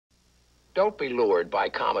Don't be lured by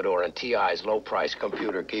Commodore and TI's low-price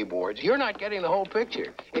computer keyboards. You're not getting the whole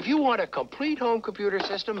picture. If you want a complete home computer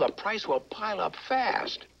system, the price will pile up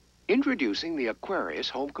fast. Introducing the Aquarius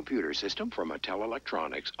home computer system from Mattel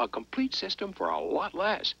Electronics, a complete system for a lot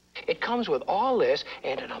less. It comes with all this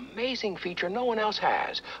and an amazing feature no one else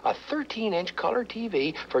has, a 13-inch color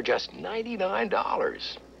TV for just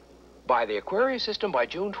 $99. Buy the Aquarius system by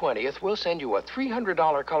June 20th, we'll send you a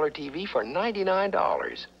 $300 color TV for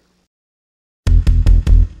 $99.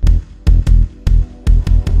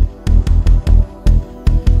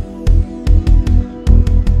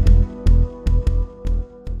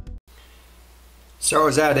 So I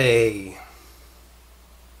was at a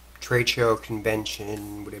trade show,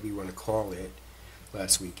 convention, whatever you want to call it,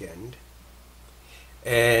 last weekend.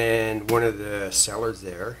 And one of the sellers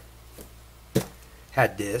there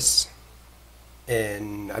had this.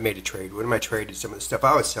 And I made a trade. One of my traded some of the stuff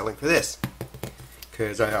I was selling for this.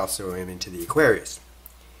 Because I also am into the Aquarius.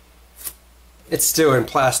 It's still in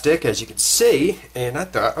plastic, as you can see. And I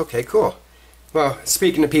thought, okay, cool. Well,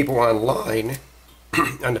 speaking to people online,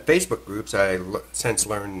 on the Facebook groups, I since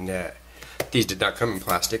learned that these did not come in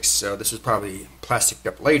plastics, so this is probably plasticed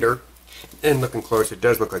up later. And looking closer, it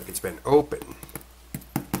does look like it's been open.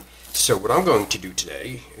 So what I'm going to do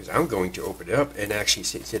today is I'm going to open it up and actually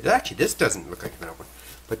see. Actually, this doesn't look like an open,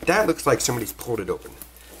 but that looks like somebody's pulled it open.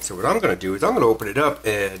 So what I'm going to do is I'm going to open it up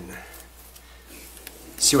and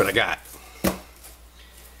see what I got.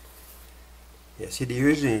 Yeah, see,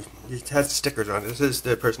 it has stickers on it. This is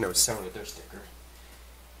the person that was selling it, their sticker.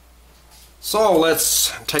 So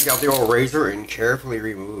let's take out the old razor and carefully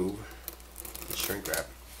remove the shrink wrap.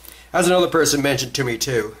 As another person mentioned to me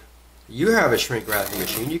too, you have a shrink wrapping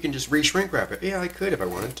machine, you can just re-shrink wrap it. Yeah, I could if I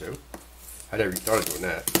wanted to. I never even thought of doing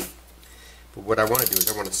that. But what I want to do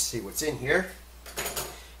is I want to see what's in here,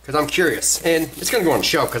 because I'm curious. And it's going to go on the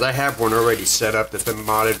shelf because I have one already set up that's been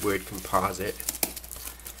modded with composite.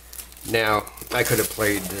 Now, I could have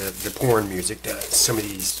played the porn music that some of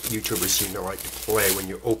these YouTubers seem to like to play when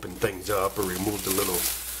you open things up or remove the little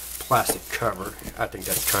plastic cover. I think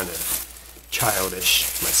that's kind of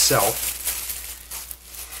childish myself.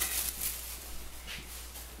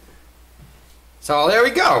 So there we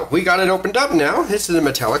go. We got it opened up now. This is a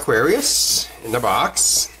Mattel Aquarius in the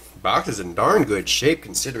box. The box is in darn good shape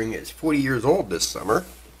considering it's 40 years old this summer.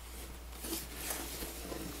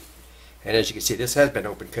 And as you can see, this has been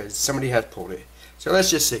opened because somebody has pulled it. So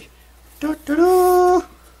let's just see. Oh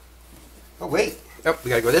wait. Oh, we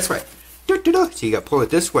gotta go this way. So you gotta pull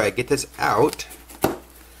it this way, get this out.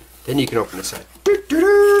 Then you can open this side.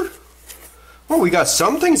 Oh, we got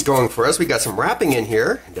some things going for us. We got some wrapping in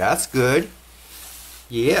here. That's good.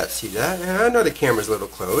 Yeah, see that? I know the camera's a little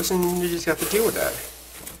close and you just have to deal with that.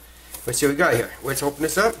 Let's see what we got here. Let's open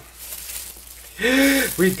this up.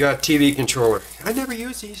 We've got TV controller. I never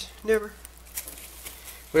use these. Never.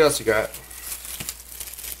 What else you got?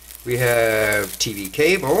 We have TV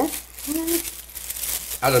cable.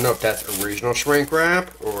 I don't know if that's original shrink wrap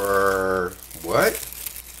or what.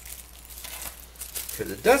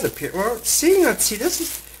 Because it does appear. Well, see, this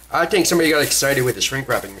is. I think somebody got excited with the shrink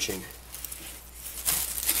wrapping machine.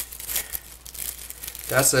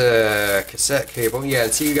 That's a cassette cable. Yeah,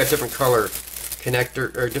 and see, you got different color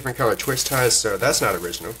connector or different color twist ties, so that's not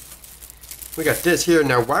original. We got this here.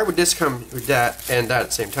 Now, why would this come with that and that at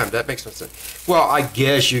the same time? That makes no sense. Well, I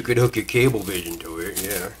guess you could hook your Cablevision to it,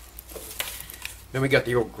 yeah. Then we got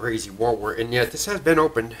the old crazy wall wart, and yet this has been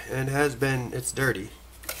opened and it's dirty.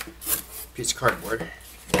 Piece of cardboard.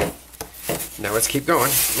 Now let's keep going.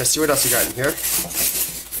 Let's see what else we got in here.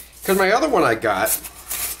 Because my other one I got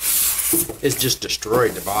is just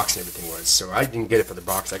destroyed. The box and everything was, so I didn't get it for the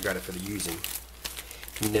box. I got it for the using.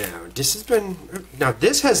 Now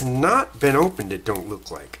this has not been opened. It don't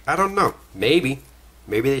look like. I don't know. Maybe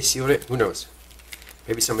they sealed it. Who knows?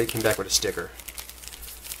 Maybe somebody came back with a sticker.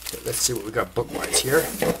 So let's see what we got book-wise here.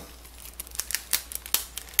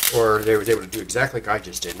 Or they was able to do exactly like I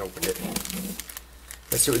just did and open it.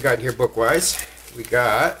 Let's see what we got here book-wise. We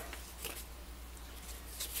got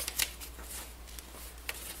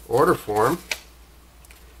order form.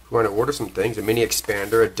 If you want to order some things, a mini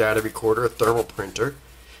expander, a data recorder, a thermal printer,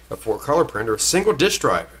 a 4-color printer, a single disk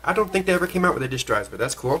drive. I don't think they ever came out with a disk drive, but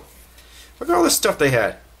that's cool. Look at all this stuff they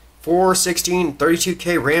had. 4, 16,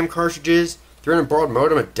 32K RAM cartridges, 300 baud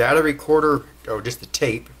modem, a data recorder, oh, just the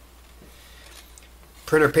tape.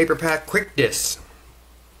 Printer paper pack, quick disc.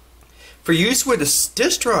 For use with a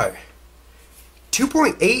disk drive.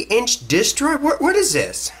 2.8-inch disk drive? What is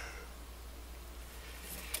this?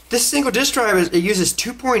 This single disk drive, it uses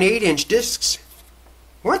 2.8-inch discs.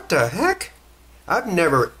 What the heck? I've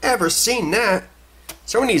never ever seen that.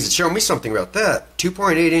 Someone needs to show me something about that.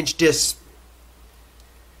 2.8-inch disc.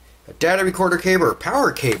 A data recorder cable or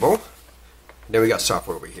power cable. And then we got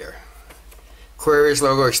software over here. Aquarius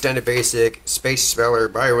logo, extended basic, space speller,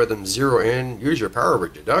 biorhythm, 0 in, use your power over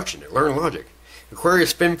deduction and learn logic. Aquarius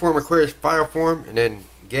spin form, Aquarius file form, and then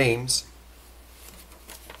games.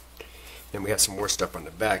 Then we have some more stuff on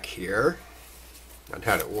the back here on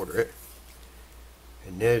how to order it.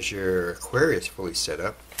 And there's your Aquarius fully set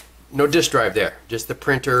up. No disk drive there, just the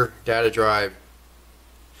printer, data drive,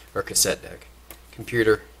 or cassette deck,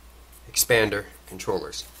 computer, expander,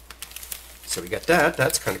 controllers. So we got that.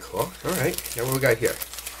 That's kind of cool. Alright, now what we got here?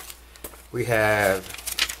 We have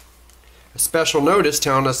a special notice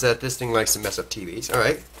telling us that this thing likes to mess up TVs.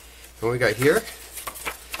 Alright, and what we got here?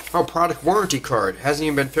 Oh, product warranty card. Hasn't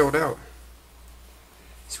even been filled out.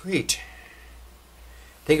 Sweet.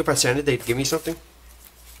 Think if I send it, they'd give me something?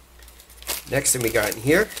 Next thing we got in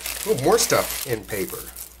here, oh, more stuff in paper.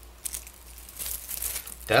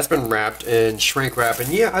 That's been wrapped in shrink wrap, and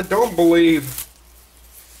yeah, I don't believe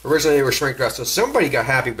originally they were shrink wrapped, so somebody got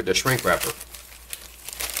happy with the shrink wrapper.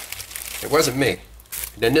 It wasn't me.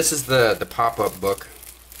 And then this is the pop-up book.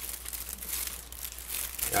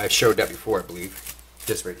 I showed that before, I believe.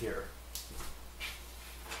 This right here.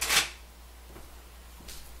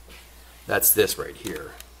 That's this right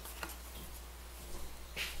here.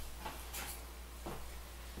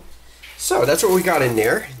 So that's what we got in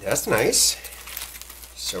there. That's nice.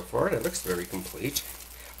 So far, that looks very complete.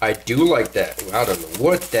 I do like that. Well, I don't know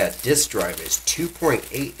what that disk drive is.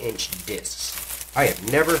 2.8-inch discs. I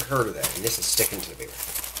have never heard of that, and this is sticking to the paper.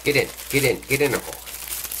 Get in, get in, get in the hole.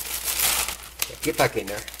 Yeah, get back in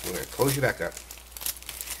there. We're going to close you back up.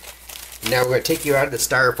 Now we're going to take you out of the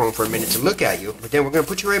styrofoam for a minute to look at you, but then we're going to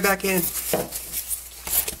put you right back in.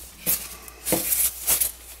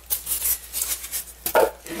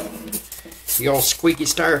 The old squeaky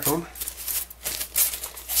styrofoam.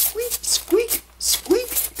 Squeak, squeak,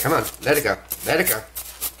 squeak. Come on, let it go. Let it go.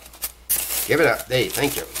 Give it up. Hey,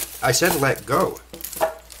 thank you. I said let go.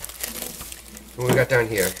 What we got down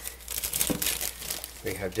here?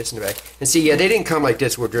 We have this in the back. And see, yeah, they didn't come like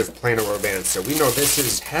this with just plain rubber bands, so we know this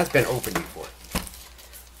has been opened before.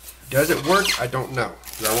 Does it work? I don't know.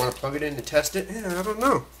 Do I want to plug it in to test it? Yeah, I don't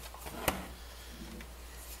know.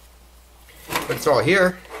 But it's all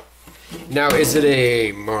here. Now, is it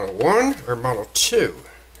a Model 1 or Model 2?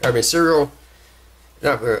 I mean, serial...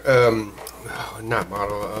 not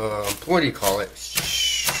model... what do you call it?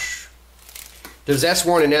 There's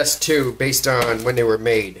S1 and S2 based on when they were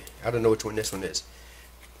made. I don't know which one this one is.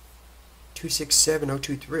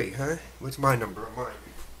 267023, huh? What's my number on mine?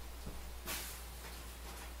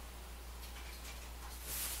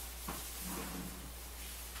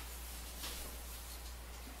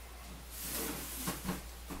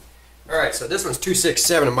 Alright, so this one's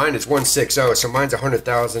 267 and mine is 160, so mine's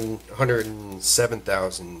 100,000,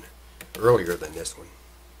 107,000 earlier than this one.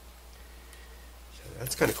 So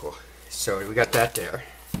that's kind of cool. So we got that there.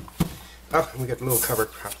 Oh, and we got the little cover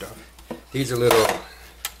popped off. These are little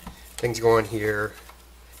things go on here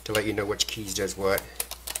to let you know which keys does what.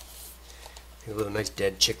 A little nice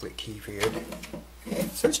dead chiclet key for you.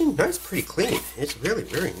 So it's nice, pretty clean. It's really,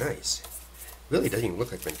 very nice. Really doesn't even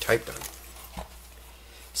look like it's been typed on.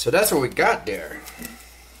 So that's what we got there,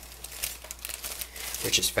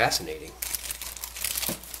 which is fascinating.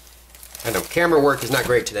 I know camera work is not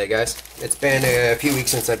great today, guys. It's been a few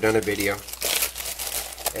weeks since I've done a video,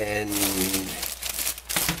 and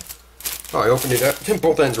oh, I opened it up.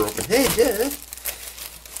 Both ends are open. Hey, yeah.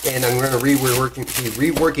 And I'm going to be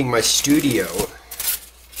reworking my studio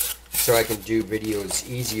so I can do videos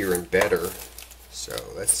easier and better. So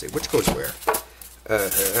let's see which goes where. I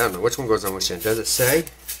don't know which one goes on which end. Does it say?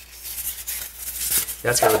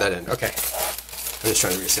 That's going to that end. Okay. I'm just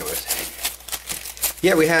trying to reassemble it.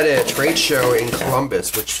 Yeah, we had a trade show in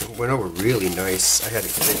Columbus, which went over really nice. I had a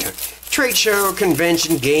great time. Trade show,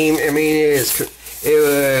 convention, game. I mean, it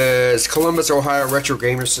was Columbus, Ohio Retro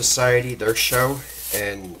Gamer Society, their show,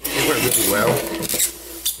 and it went really well.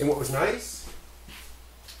 And what was nice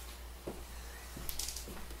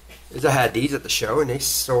is I had these at the show, and they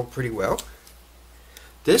sold pretty well.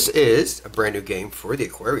 This is a brand new game for the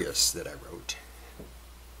Aquarius that I wrote.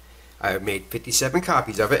 I have made 57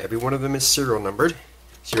 copies of it. Every one of them is serial numbered.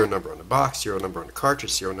 Serial number on the box, serial number on the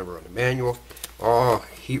cartridge, serial number on the manual. All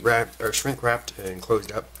heat wrapped or shrink wrapped and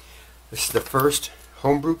closed up. This is the first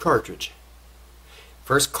homebrew cartridge.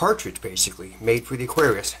 First cartridge, basically, made for the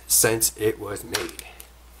Aquarius since it was made.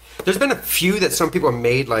 There's been a few that some people have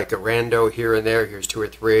made, like a rando here and there. Here's 2 or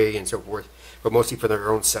 3 and so forth, but mostly for their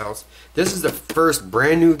own selves. This is the first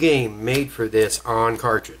brand new game made for this on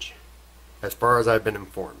cartridge. as far as I've been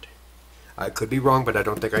informed. I could be wrong, but I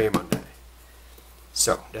don't think I am on that.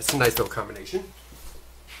 So, that's a nice little combination.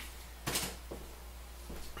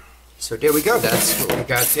 So there we go, that's what we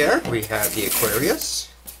got there. We have the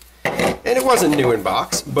Aquarius. And it wasn't new in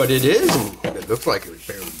box, but it is, and it looked like it was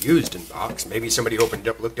barely used in box. Maybe somebody opened it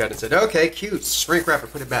up, looked at it, and said, okay, cute, shrink wrap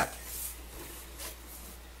it, put it back.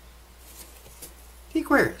 The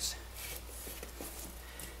Aquarius.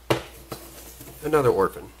 Another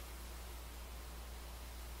orphan.